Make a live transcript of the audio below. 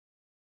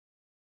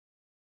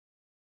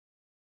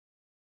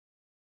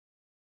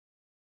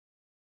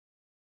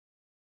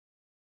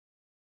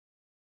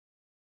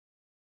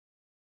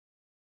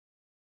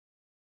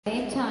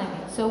Same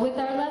timing. So with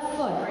our left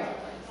foot,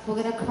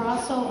 we're going to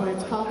cross over.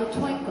 It's called a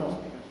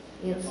twinkle.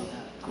 It's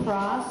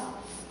cross,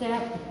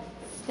 step,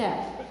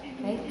 step.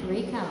 Okay,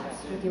 3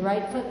 counts. With your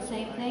right foot,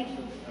 same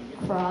thing.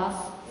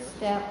 Cross,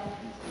 step,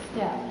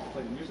 step.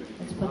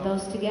 Let's put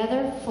those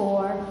together.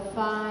 4,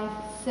 5,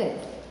 6.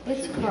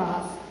 It's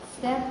cross,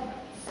 step,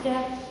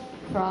 step,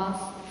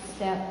 cross,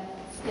 step,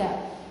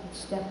 step. Each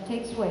step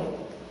takes weight.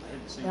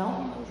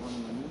 No?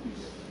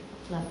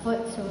 Left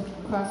foot, so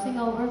crossing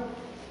over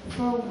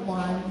for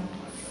 1,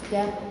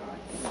 step,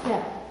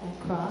 step, and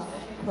cross,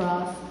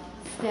 cross,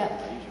 step,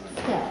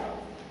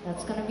 step.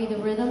 That's going to be the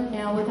rhythm.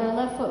 Now with our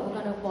left foot, we're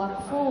going to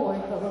walk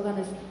forward, but we're going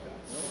to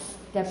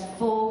step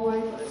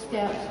forward,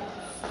 step,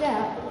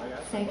 step.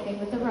 Same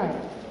thing with the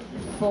right.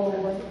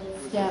 Forward,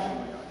 step,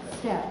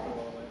 step.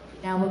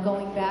 Now we're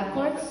going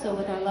backwards, so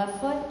with our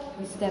left foot,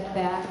 we step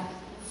back,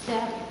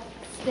 step,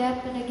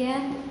 step, and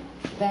again,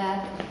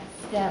 back,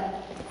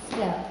 step,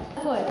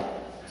 step. Foot.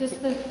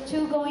 Just the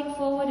 2 going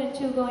forward and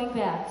 2 going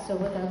back. So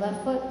with our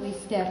left foot, we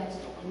step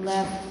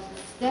left,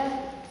 step,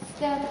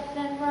 step,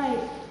 then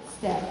right,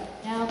 step.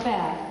 Now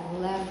back,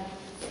 left,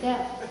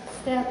 step,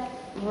 step,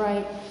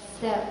 right,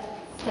 step,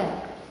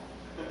 step.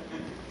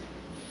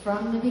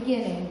 From the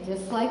beginning,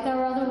 just like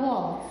our other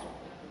waltz,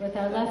 with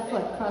our left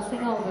foot crossing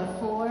over,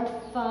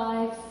 4,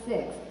 5,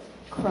 6.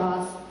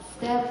 Cross,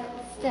 step,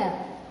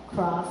 step,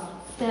 cross,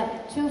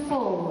 step, 2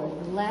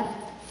 forward, left,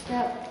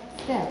 step,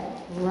 step,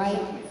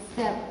 right,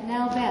 step,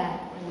 now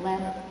back,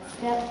 left,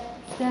 step,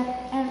 step,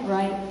 and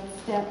right,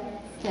 step,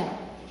 step.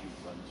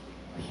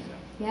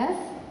 Yes?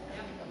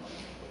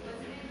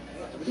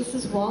 This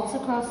is Waltz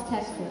Across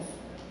Texas,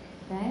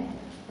 okay?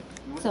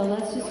 So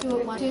let's just do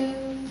it 1,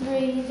 2,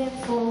 3,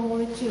 then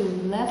forward 2,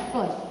 left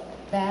foot,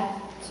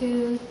 back,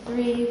 2,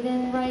 3,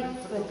 then right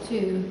foot,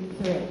 2,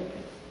 3.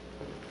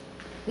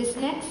 This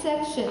next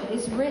section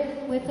is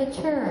written with a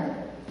turn.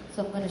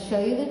 So I'm going to show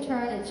you the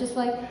turn. It's just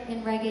like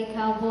in Reggae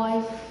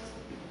Cowboy.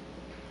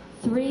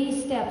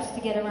 3 steps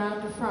to get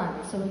around the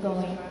front. So we're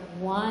going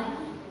 1,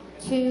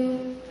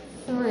 2,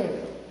 3.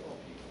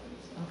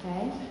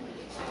 Okay?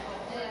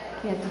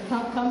 You have to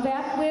come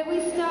back where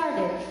we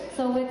started.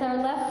 So with our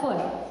left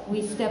foot,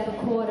 we step a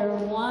quarter,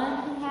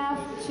 1, half,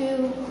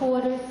 2,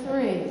 quarter,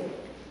 3.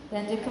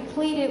 Then to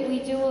complete it, we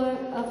do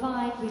a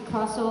vine. We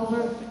cross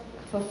over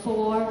for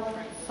 4,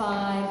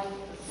 5,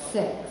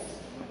 6.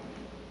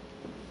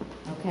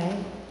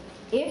 Okay?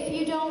 If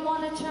you don't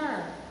want to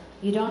turn,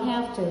 you don't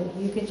have to.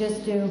 You can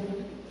just do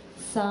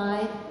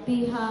side,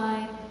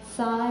 behind,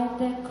 side,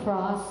 then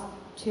cross,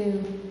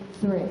 2,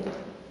 3.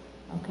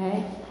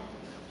 Okay?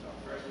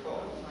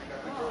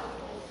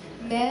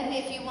 Men,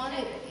 if you want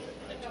it,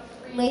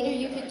 later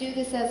you can do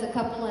this as a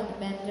couple, and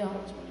men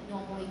don't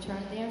normally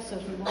turn there, so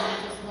if you want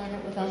to just learn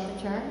it without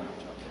the turn,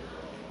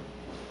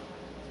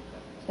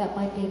 that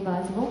might be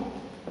advisable.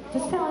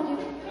 Just telling you.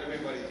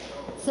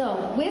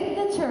 So with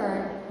the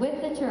turn,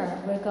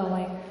 we're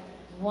going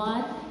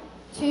 1,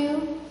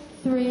 2,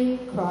 3,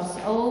 cross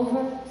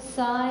over,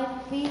 side,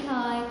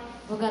 behind.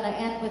 We're going to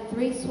end with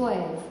 3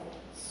 sways.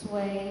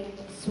 Sway,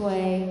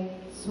 sway,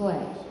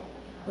 sway.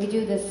 We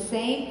do the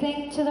same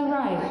thing to the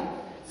right.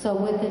 So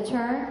with the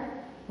turn,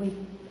 we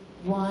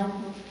 1,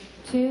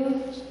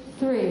 2,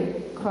 3,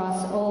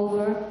 cross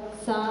over,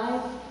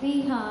 side,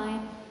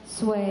 behind,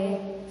 sway,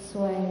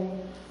 sway,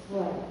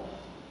 sway.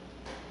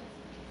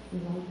 You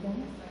like that?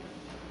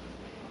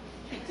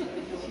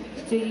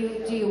 Do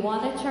you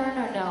want to turn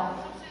or no?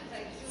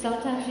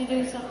 Sometimes you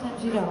do,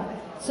 sometimes you don't.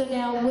 So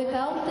now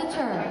without the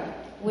turn,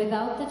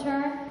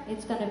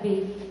 it's going to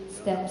be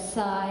step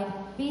side,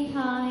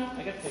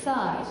 behind,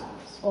 side,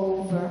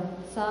 over,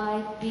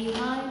 side,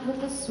 behind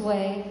with a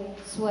sway,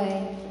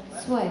 sway,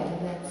 sway.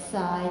 Then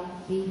side,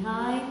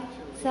 behind,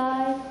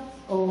 side,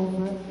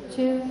 over,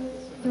 2,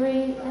 3,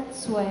 and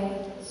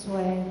sway,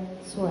 sway,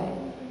 sway.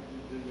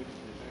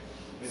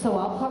 So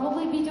I'll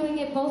probably be doing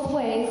it both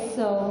ways,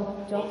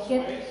 so don't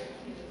get...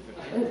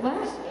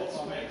 What?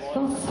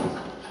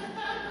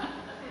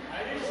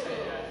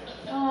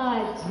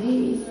 Ah,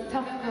 geez,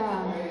 tough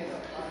crowd.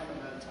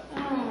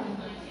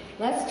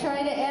 Let's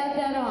try to add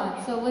that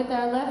on. So with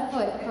our left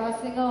foot,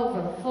 crossing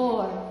over,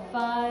 4,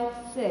 5,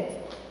 6.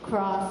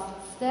 Cross,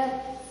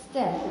 step,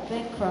 step,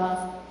 then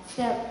cross,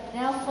 step.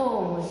 Now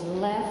forward,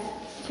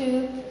 left,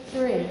 2,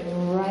 3.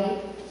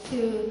 Right,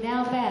 2.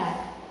 Now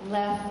back.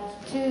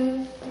 Left,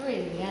 2, 3,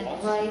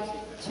 and right,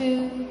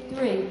 2,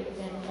 3,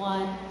 then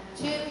 1,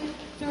 2,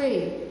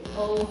 3,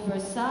 over,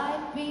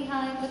 side,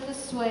 behind with the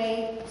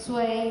sway,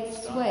 sway,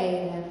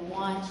 sway, then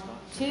 1,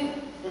 2,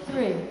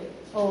 3,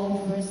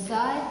 over,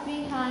 side,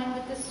 behind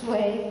with the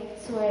sway,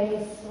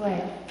 sway,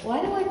 sway. Why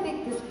do I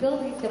think this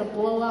building's going to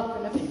blow up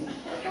in a minute?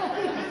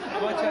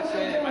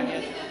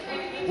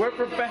 We're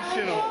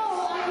professional.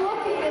 I'm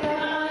looking at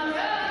everyone.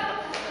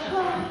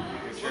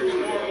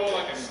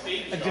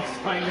 I just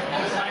signed the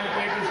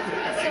papers.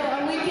 So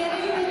are we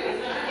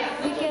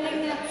getting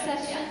that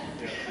section?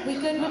 We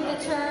good with the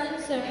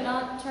turns or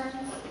not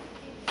turns?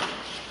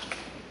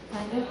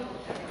 Kind of.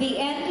 The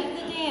end of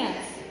the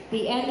dance.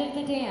 the end of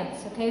the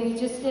dance, okay? We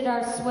just did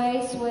our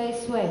sway, sway,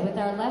 sway with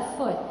our left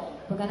foot.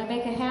 We're gonna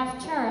make a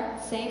half turn,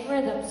 same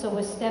rhythm, so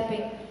we're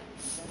stepping,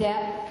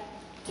 step,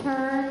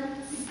 turn,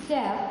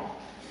 step,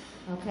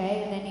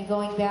 okay? And then you're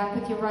going back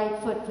with your right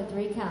foot for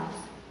 3 counts.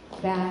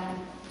 Back,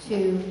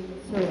 2,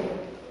 3.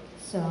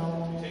 So,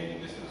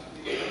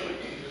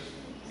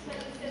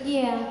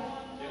 yeah.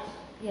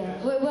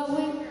 Well,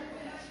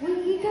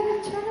 we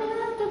gotta turn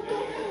around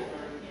again.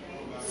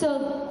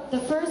 So the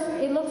first,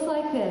 it looks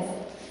like this.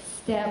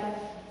 Step,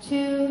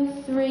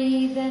 2,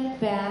 3, then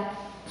back,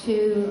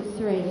 2,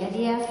 3. And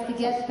yes, to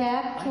get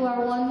back to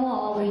our one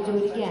wall, we do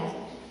it again.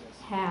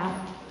 Half,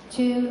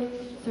 2,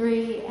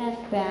 3, and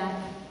back,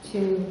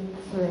 2,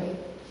 3.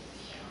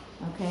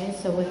 Okay,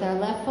 so with our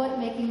left foot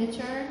making the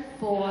turn,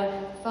 4,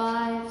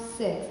 5,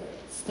 6.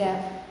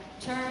 Step,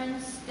 turn,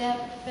 step,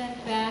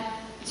 and back,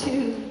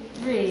 2,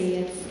 3.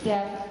 And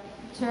step,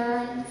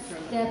 turn,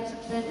 step,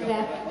 and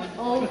back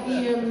over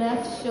your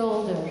left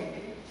shoulder.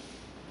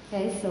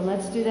 Okay, so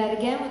let's do that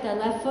again with our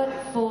left foot.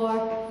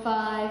 4,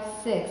 5,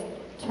 6.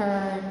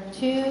 Turn,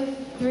 2,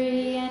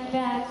 3, and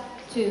back,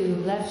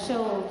 2. Left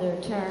shoulder,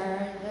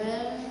 turn,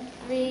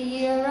 3,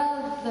 your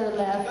other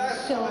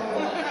left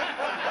shoulder.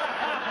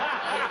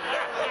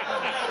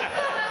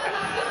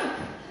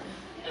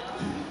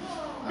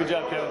 Good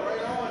job, Kevin.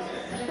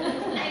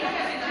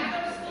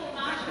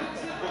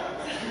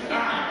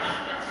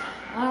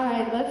 All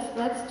right,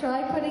 let's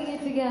try putting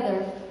it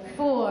together.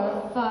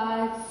 4,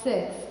 5,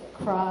 6.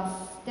 Cross,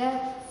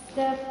 step,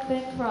 step,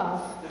 and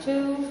cross.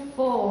 2,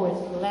 forward,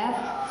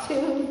 left,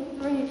 2,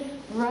 3,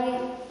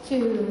 right,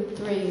 2,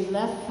 3.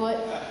 Left foot,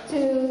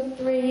 2,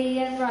 3,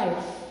 and right.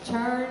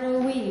 Turn or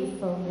weave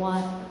for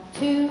 1,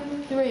 2,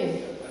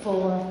 3,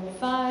 4,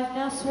 5.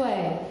 Now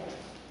sway.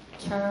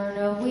 Turn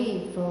or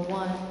weave for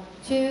 1,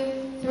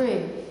 2,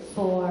 3,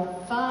 4,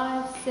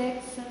 5,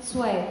 6, and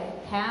sway.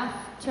 Half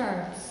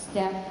turn,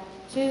 step,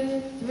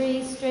 2,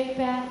 3, straight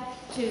back,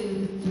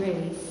 2,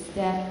 3,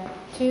 step,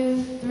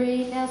 2,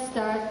 3. Now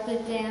start the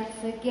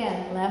dance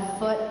again. Left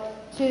foot,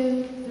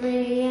 2,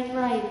 3, and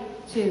right,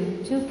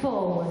 2, 2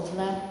 forward,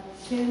 left,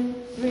 2,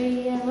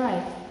 3, and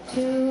right,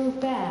 2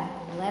 back,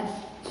 left,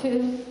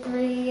 2,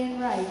 3, and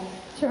right.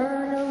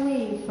 Turn or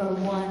weave for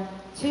 1,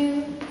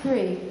 2,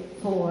 3,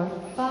 4,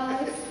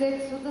 5,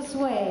 6 with a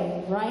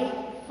sway. Right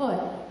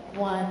foot,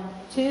 1,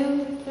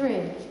 2,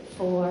 3,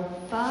 4,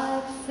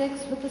 5,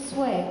 6 with a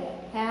sway.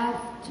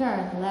 Half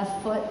turn,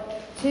 left foot,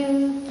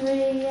 2,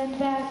 3, and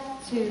back,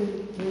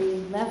 2,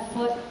 3. Left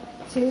foot,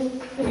 2,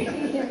 3,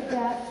 and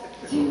back,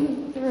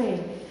 2, 3.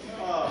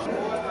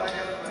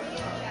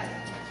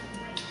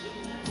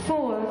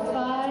 4,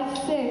 5,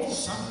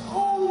 6.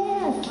 Oh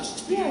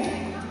yes, yes.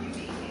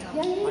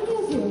 Yeah, you.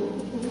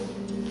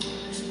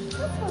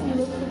 That's why you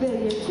look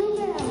familiar. 2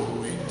 down.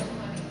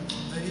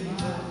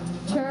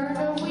 Turn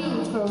or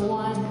weave for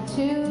 1,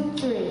 2,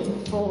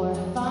 3, 4,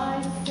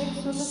 5,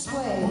 6 with a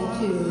sway.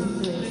 2,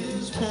 3.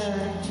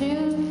 Turn,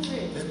 2,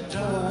 3,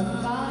 4,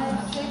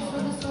 5, 6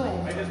 with a sway.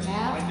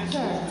 Half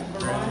turn.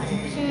 1,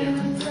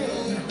 2,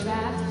 3.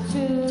 Back,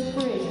 2,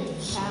 3.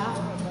 Half.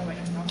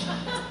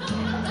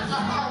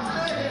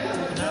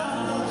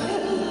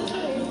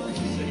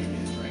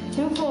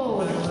 2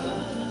 forward.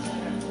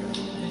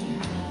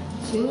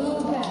 2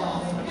 back.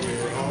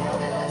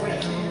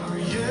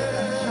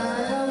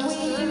 Turn or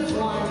weave.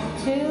 1,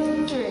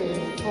 2,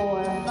 3,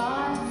 4,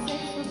 5,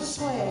 6 with a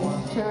sway.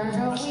 Turn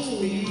or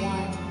weave. 1,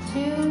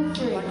 2,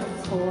 3,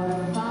 4,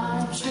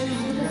 5, 6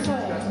 with a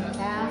sway.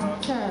 Half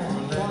turn.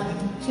 1,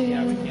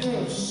 2,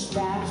 3.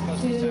 Back,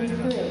 2,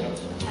 3.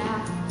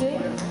 Half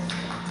big.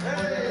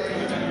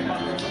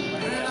 1, 2,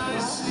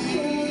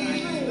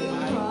 3.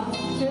 Cross,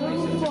 2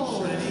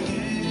 forward.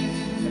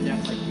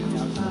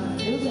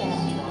 2 back.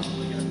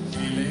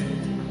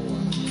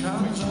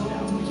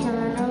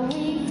 Turn or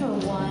weave for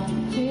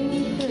 1,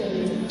 2,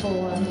 3,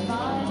 4,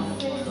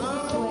 5, 6,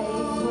 sway,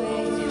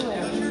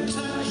 sway,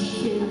 sway.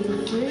 2,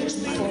 3,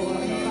 4,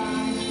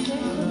 5,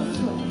 6,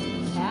 sway.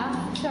 Half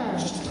turn.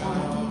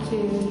 1,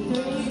 2,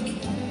 3.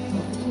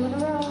 2 in a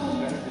row.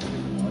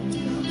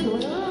 2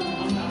 in a row.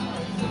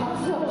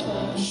 Cross over.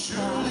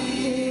 1,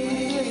 2,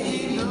 3.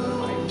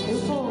 2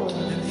 forward.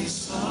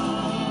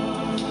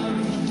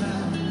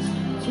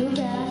 2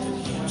 back.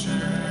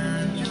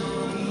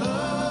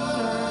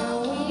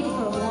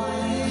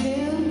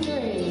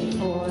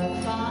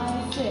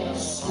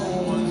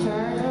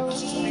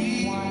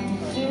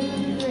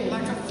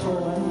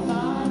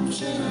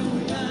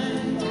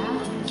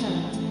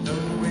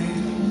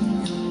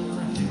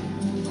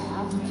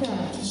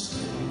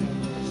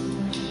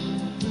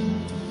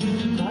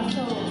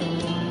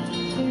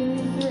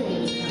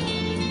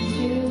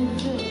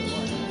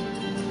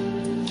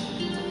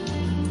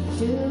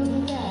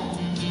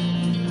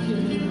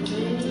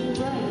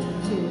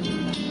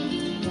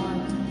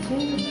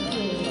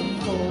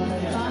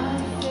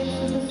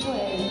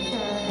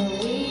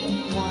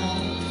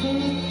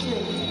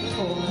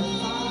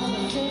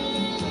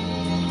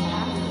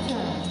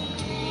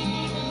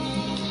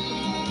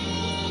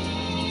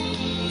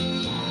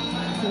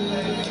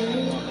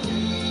 Three.